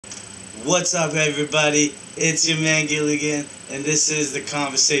What's up, everybody? It's your man Gilligan, and this is the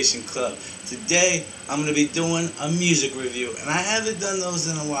Conversation Club. Today, I'm going to be doing a music review, and I haven't done those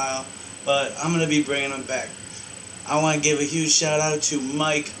in a while, but I'm going to be bringing them back. I want to give a huge shout out to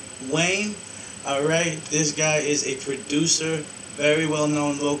Mike Wayne. Alright, this guy is a producer, very well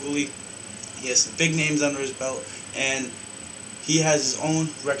known locally. He has some big names under his belt, and he has his own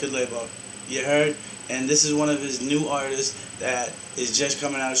record label. You heard? And this is one of his new artists that is just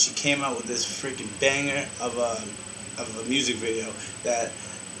coming out. She came out with this freaking banger of a music video that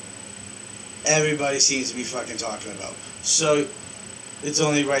everybody seems to be fucking talking about. So it's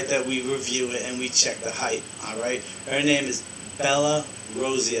only right that we review it and we check the hype. Alright? Her name is BELLA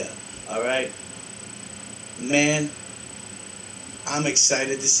ROZIA. Alright? Man, I'm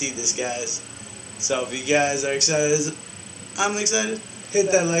excited to see this, guys. So if you guys are excited, I'm excited. Hit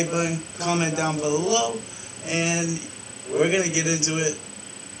that like button, comment down below, and we're going to get into it.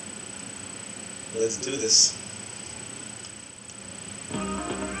 Let's do this.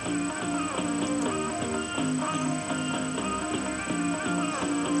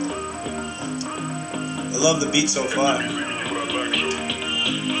 I love the beat so far.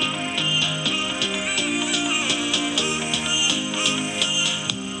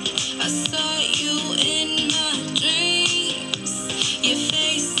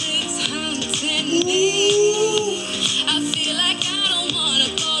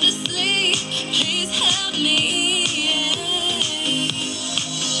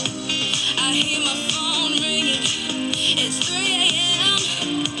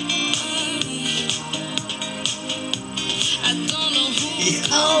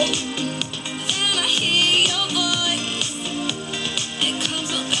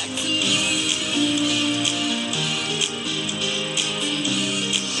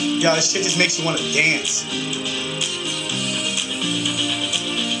 Yo, this shit just makes you want to dance.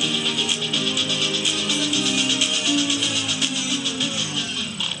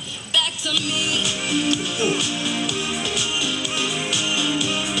 Back to me.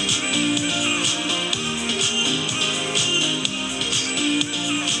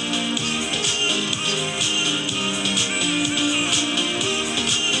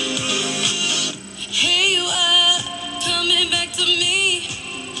 Here you are, coming back to me.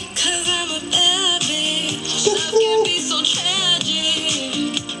 Love can be so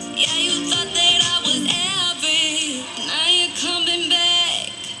tragic. Yeah, you thought that I was average. Now you're coming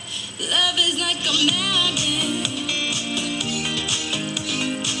back. Love is like a magnet.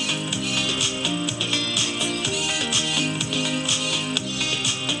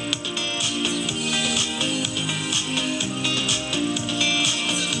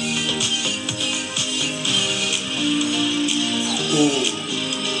 Ooh.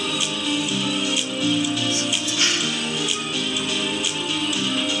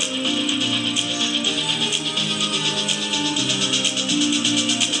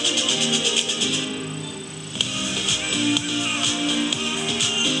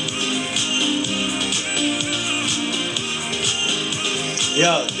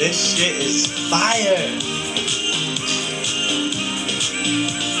 Yo, this shit is fire!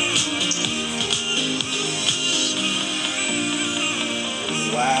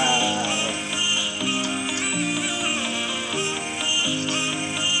 Wow.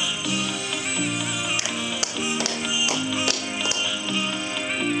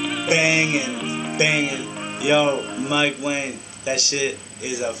 Banging, banging. Yo, Mike Wayne, that shit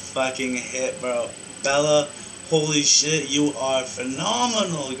is a fucking hit, bro. Bella, holy shit, you are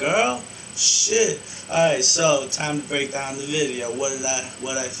phenomenal, girl. Shit. Alright, so time to break down the video. What did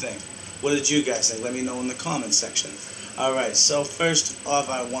I think? What did you guys think? Let me know in the comment section. Alright, so first off,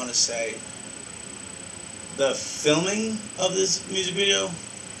 I want to say the filming of this music video,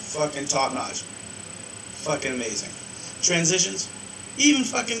 fucking top notch. Fucking amazing. Transitions, even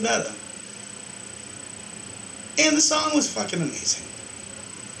fucking better. And the song was fucking amazing.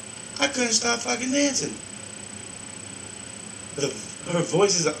 I couldn't stop fucking dancing. Her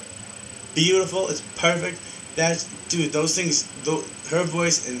voice is beautiful. It's perfect. Dude, those things, her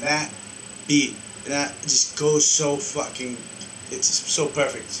voice and that beat, and that just goes so fucking, it's so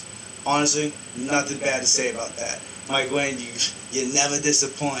perfect. Honestly, nothing bad to say about that. Mike Wayne, you never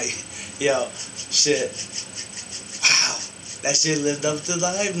disappoint. Yo, shit. Wow. That shit lived up to the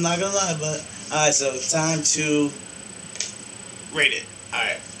hype, I'm not gonna lie, but alright, so time to rate it.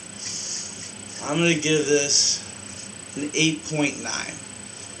 Alright. I'm gonna give this an 8.9.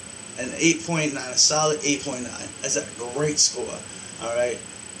 An 8.9, a solid 8.9. That's a great score. Alright?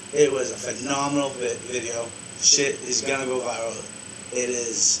 It was a phenomenal video. Shit is gonna go viral. It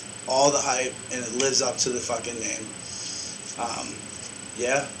is all the hype and it lives up to the fucking name.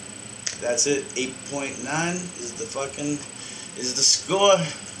 Yeah. that's it. 8.9 is the score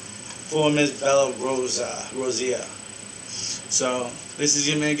for Miss Bella Rozia. So this is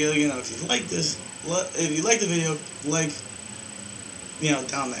your man Gilligan. If you like this, if you like the video,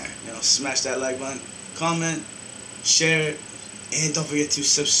 down there, smash that like button, comment, share it, and don't forget to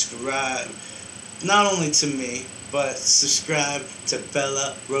subscribe. Not only to me, but subscribe to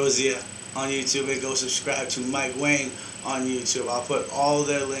Bella Rozia on YouTube, and go subscribe to Mike Wayne on YouTube. I'll put all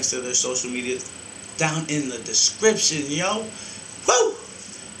their links to their social media down in the description, yo. Woo!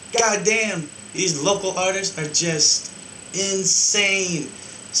 Goddamn, these local artists are just insane.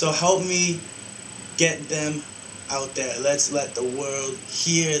 So help me get them out there. Let's let the world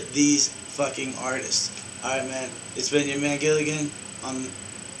hear these fucking artists. Alright, man. It's been your man Gilligan on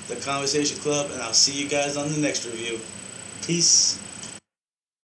the Conversation Club, and I'll see you guys on the next review. Peace.